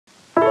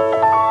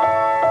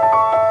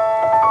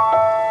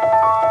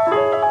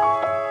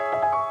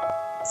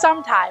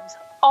Sometimes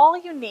all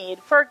you need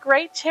for a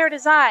great chair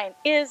design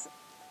is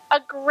a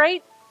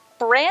great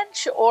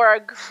branch or a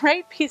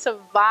great piece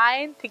of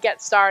vine to get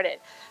started.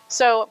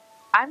 So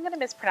I'm going to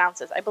mispronounce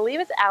this. I believe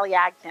it's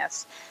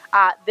Aleagnus.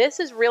 This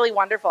is really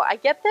wonderful. I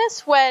get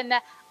this when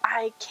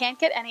I can't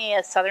get any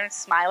Southern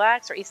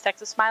Smilax or East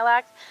Texas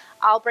Smilax.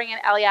 I'll bring in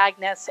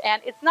Aleagnus,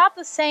 and it's not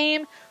the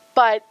same,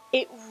 but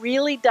it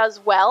really does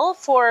well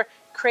for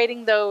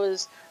creating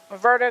those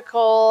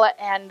vertical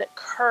and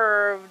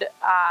curved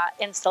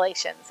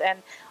installations.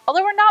 And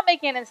although we're not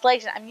making an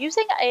installation, I'm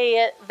using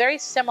a very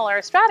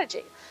similar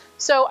strategy.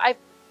 So I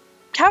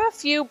have a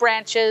few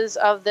branches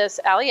of this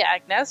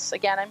Aleagnus.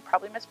 Again, I'm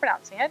probably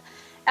mispronouncing it.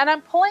 And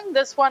I'm pulling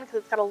this one because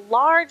it's got a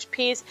large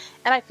piece,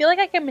 and I feel like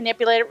I can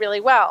manipulate it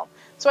really well.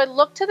 So I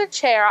look to the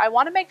chair. I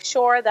want to make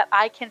sure that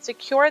I can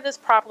secure this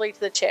properly to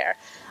the chair.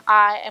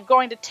 I am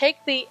going to take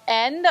the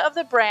end of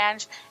the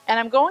branch and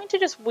I'm going to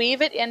just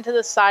weave it into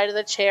the side of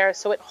the chair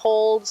so it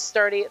holds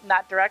sturdy in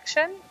that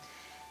direction.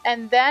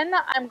 And then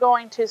I'm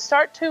going to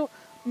start to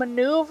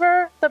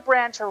maneuver the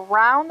branch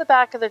around the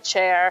back of the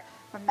chair.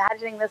 I'm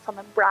imagining this on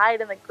the bride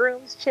and the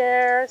groom's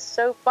chair,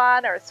 so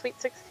fun, or a Sweet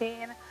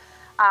 16.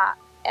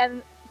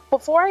 And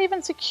before I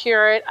even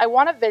secure it, I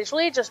want to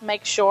visually just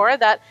make sure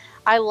that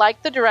I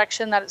like the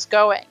direction that it's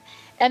going.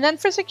 And then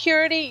for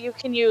security, you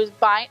can use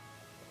bind.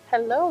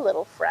 Hello,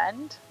 little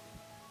friend.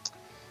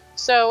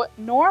 So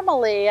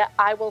normally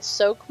I will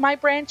soak my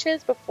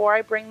branches before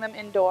I bring them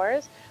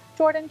indoors.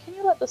 Jordan, can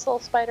you let this little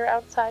spider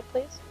outside,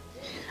 please?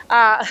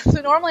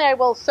 So normally I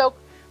will soak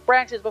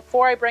branches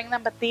before I bring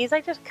them, but these I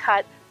just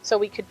cut so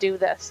we could do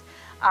this.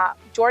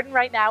 Jordan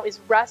right now is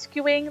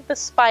rescuing the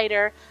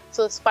spider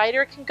so the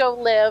spider can go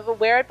live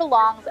where it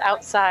belongs,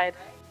 outside.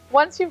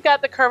 Once you've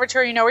got the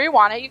curvature, you know where you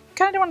want it, you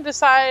kind of want to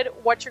decide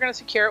what you're going to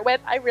secure it with.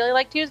 I really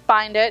like to use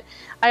Bind It.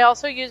 I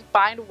also use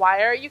bind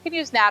wire. You can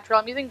use natural.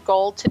 I'm using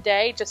gold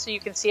today just so you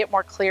can see it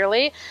more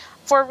clearly.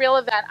 For a real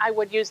event, I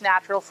would use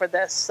natural for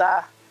this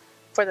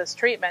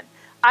treatment.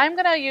 I'm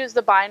going to use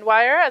the bind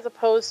wire as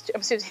opposed to,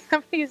 I'm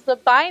going to use the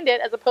Bind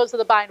It as opposed to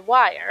the bind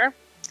wire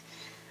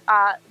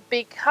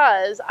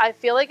because I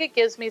feel like it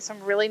gives me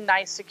some really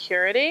nice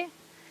security,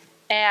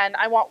 and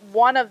I want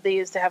one of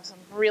these to have some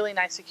really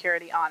nice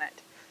security on it.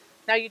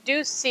 Now you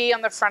do see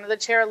on the front of the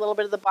chair a little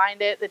bit of the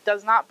Bind It. It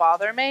does not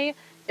bother me.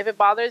 If it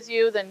bothers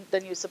you, then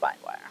use the bind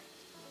wire.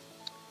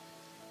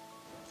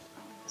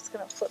 I'm just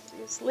going to flip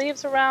these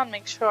leaves around,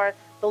 make sure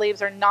the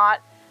leaves are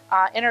not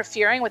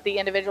interfering with the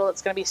individual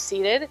that's going to be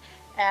seated.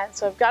 And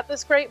so I've got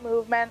this great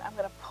movement. I'm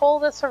going to pull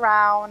this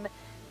around,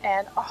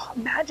 and oh,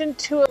 imagine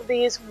two of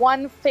these,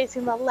 one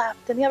facing the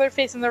left and the other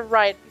facing the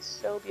right. It'd be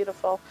so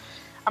beautiful.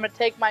 I'm going to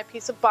take my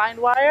piece of bind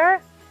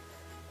wire,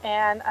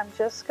 and I'm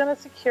just going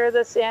to secure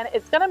this in.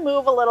 It's going to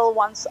move a little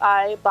once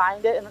I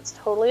bind it, and it's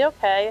totally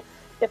okay.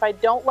 If I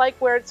don't like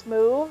where it's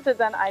moved,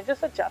 then I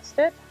just adjust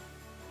it.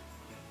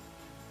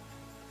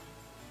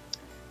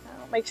 Now,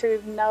 make sure you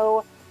have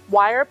no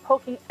wire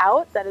poking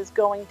out that is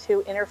going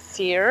to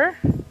interfere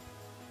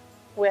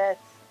with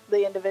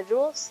the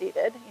individual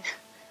seated.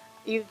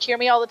 You hear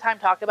me all the time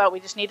talk about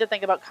we just need to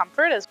think about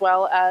comfort as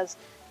well as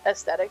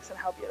aesthetics and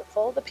how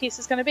beautiful the piece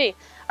is going to be.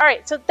 All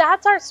right, so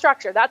that's our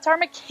structure. That's our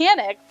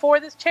mechanic for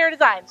this chair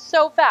design.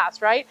 So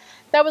fast, right?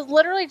 That was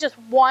literally just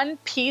one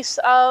piece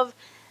of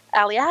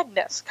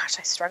Aleagnus. Gosh,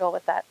 I struggle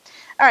with that.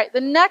 All right, the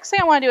next thing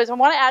I want to do is I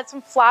want to add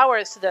some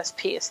flowers to this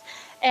piece.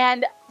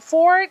 And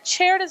for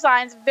chair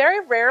designs,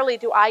 very rarely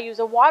do I use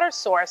a water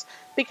source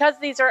because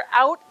these are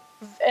out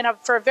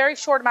for a very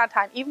short amount of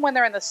time, even when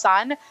they're in the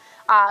sun.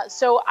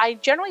 So I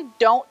generally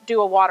don't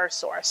do a water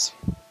source.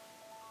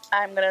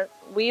 I'm going to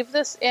weave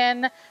this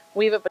in,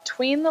 weave it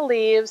between the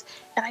leaves,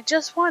 and I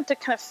just want to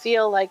kind of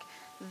feel like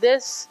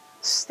this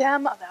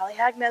stem of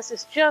Aleagnus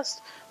is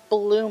just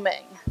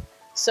blooming.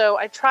 So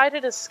I try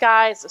to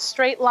disguise the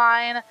straight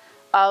line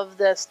of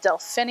this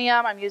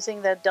Delphinium. I'm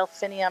using the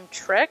Delphinium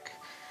trick,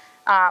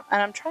 and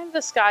I'm trying to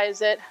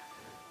disguise it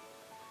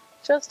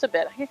just a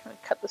bit. I'm going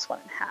to cut this one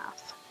in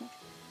half.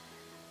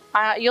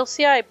 You'll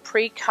see I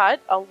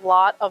pre-cut a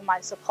lot of my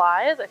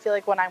supplies. I feel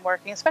like when I'm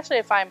working, especially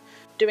if I'm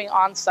doing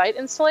on-site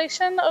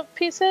installation of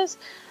pieces,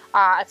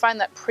 I find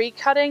that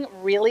pre-cutting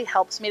really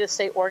helps me to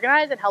stay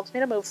organized and helps me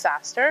to move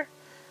faster.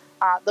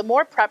 The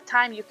more prep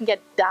time you can get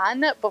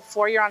done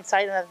before you're on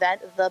site at an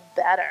event, the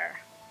better.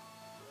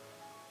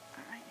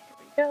 All right, here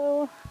we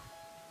go.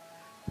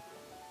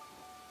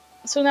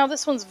 So now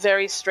this one's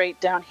very straight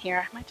down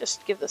here. I might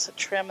just give this a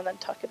trim and then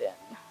tuck it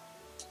in.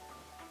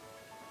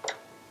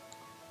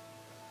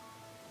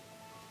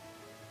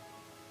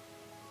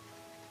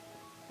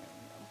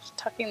 Just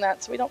tucking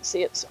that so we don't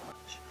see it so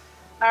much.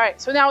 All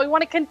right, so now we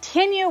want to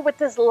continue with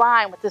this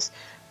line, with this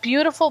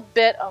beautiful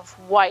bit of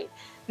white.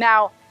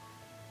 Now,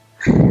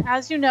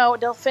 as you know,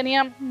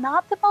 Delphinium,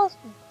 not the most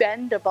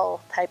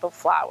bendable type of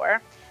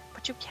flower,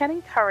 but you can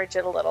encourage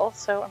it a little.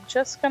 So I'm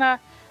just gonna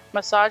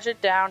massage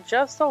it down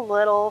just a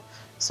little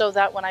so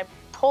that when I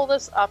pull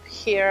this up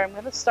here, I'm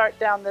gonna start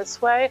down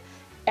this way,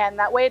 and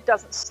that way it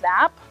doesn't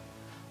snap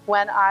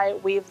when I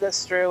weave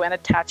this through and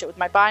attach it with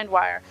my bind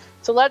wire.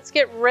 So let's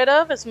get rid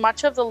of as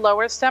much of the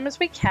lower stem as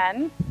we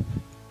can.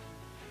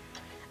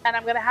 And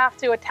I'm going to have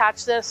to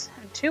attach this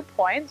in 2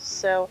 points.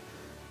 So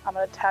I'm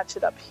going to attach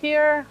it up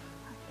here.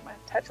 I'm going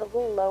to attach it a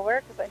little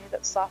lower because I need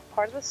that soft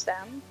part of the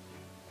stem.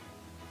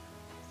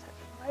 Attach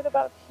it right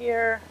about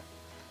here.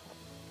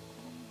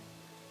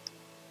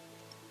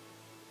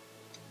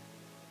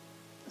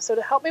 So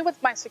to help me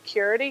with my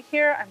security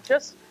here,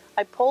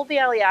 I pulled the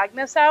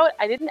Aleagnus out.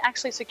 I didn't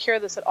actually secure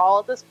this at all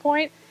at this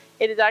point.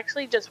 It is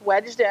actually just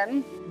wedged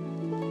in.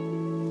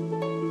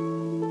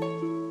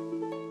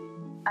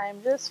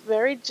 I'm just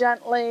very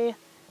gently,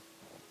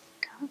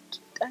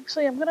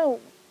 actually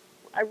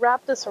I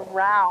wrap this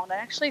around. I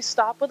actually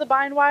stop with the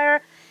bind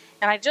wire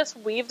and I just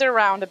weaved it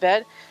around a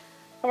bit.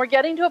 And we're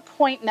getting to a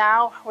point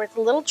now where it's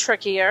a little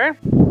trickier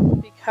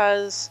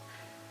because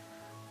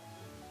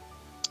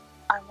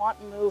I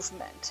want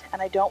movement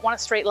and I don't want a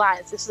straight line.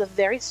 This is a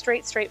very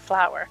straight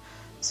flower.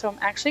 So I'm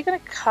actually going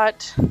to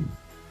cut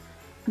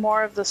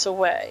more of this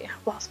away.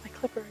 I've lost my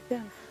clipper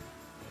again.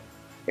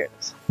 Here it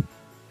is.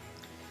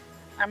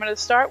 I'm going to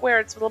start where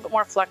it's a little bit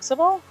more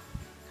flexible.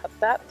 Cut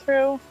that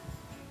through.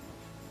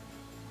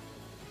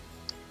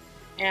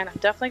 And I'm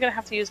definitely going to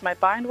have to use my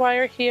bind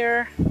wire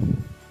here.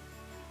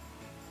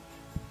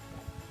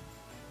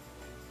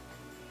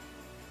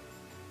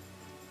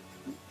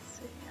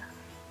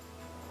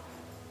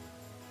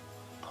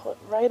 Pull it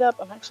right up.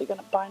 I'm actually going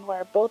to bind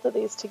wire both of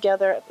these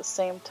together at the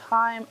same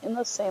time in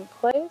the same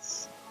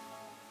place.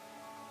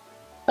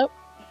 Oh,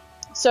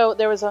 so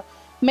there was a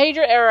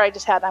major error I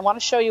just had, and I want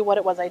to show you what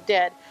it was I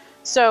did.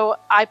 So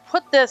I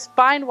put this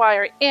bind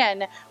wire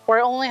in where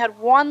I only had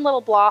one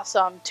little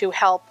blossom to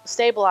help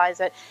stabilize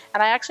it,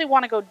 and I actually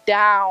want to go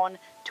down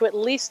to at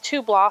least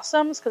 2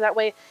 blossoms because that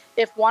way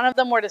if one of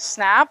them were to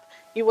snap,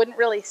 you wouldn't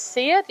really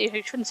see it.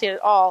 You shouldn't see it at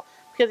all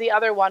because the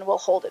other one will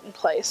hold it in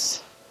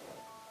place.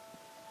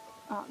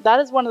 That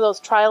is one of those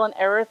trial and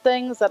error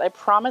things that I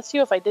promise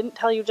you, if I didn't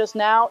tell you just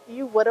now,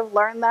 you would have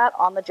learned that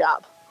on the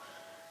job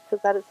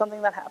because that is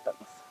something that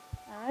happens.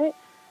 All right,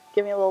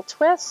 give me a little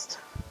twist.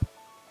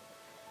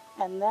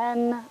 And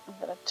then I'm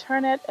going to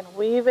turn it and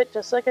weave it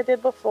just like I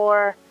did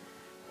before,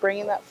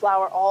 bringing that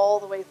flower all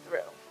the way through.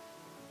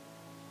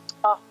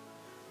 Oh,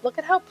 look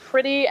at how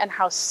pretty and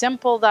how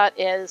simple that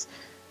is.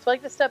 So I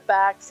like to step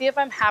back, see if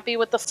I'm happy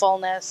with the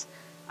fullness.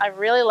 I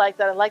really like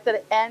that. I like that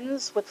it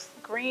ends with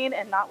green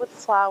and not with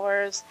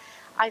flowers.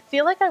 I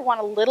feel like I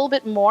want a little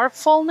bit more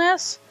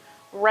fullness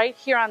right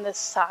here on this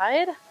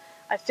side.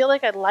 I feel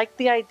like I like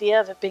the idea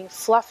of it being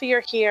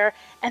fluffier here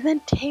and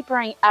then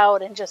tapering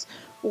out and just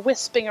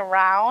wisping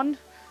around.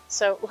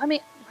 So let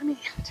me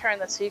turn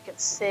this so you can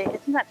see.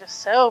 Isn't that just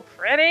so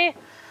pretty?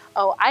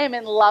 Oh, I am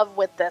in love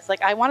with this.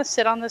 Like, I want to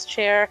sit on this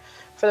chair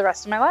for the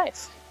rest of my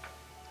life.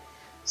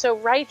 So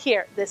right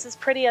here, this is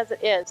pretty as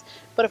it is.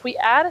 But if we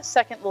add a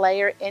second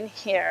layer in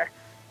here,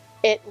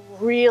 it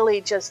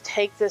really just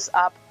takes this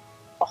up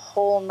a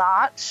whole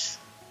notch.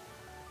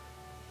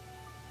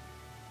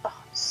 Oh,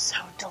 I'm so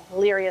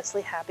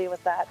deliriously happy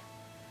with that.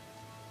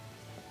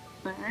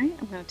 All right,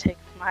 I'm going to take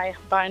my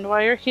bind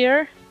wire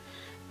here.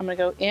 I'm going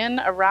to go in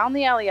around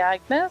the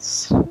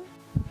Aleagnus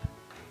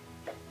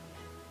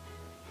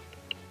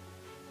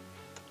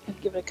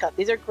and give it a cut.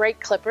 These are great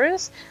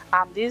clippers.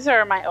 These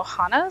are my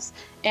Ohanas,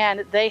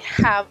 and they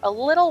have a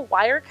little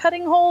wire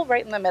cutting hole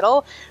right in the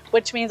middle,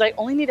 which means I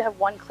only need to have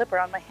one clipper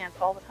on my hand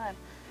all the time.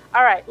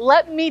 All right,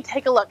 let me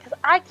take a look because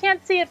I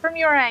can't see it from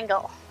your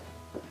angle.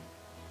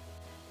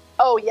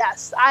 Oh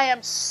yes, I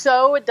am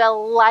so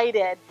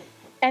delighted.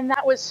 And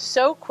that was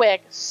so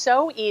quick,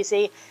 so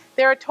easy.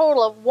 There are a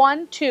total of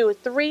 1, 2,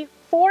 3,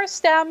 4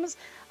 stems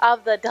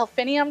of the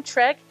Delphinium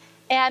trick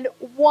and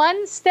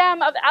 1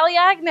 stem of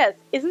Aleagnus.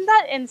 Isn't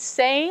that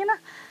insane?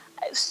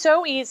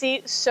 So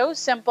easy, so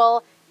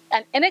simple,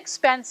 an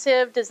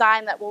inexpensive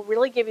design that will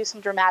really give you some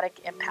dramatic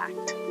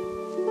impact.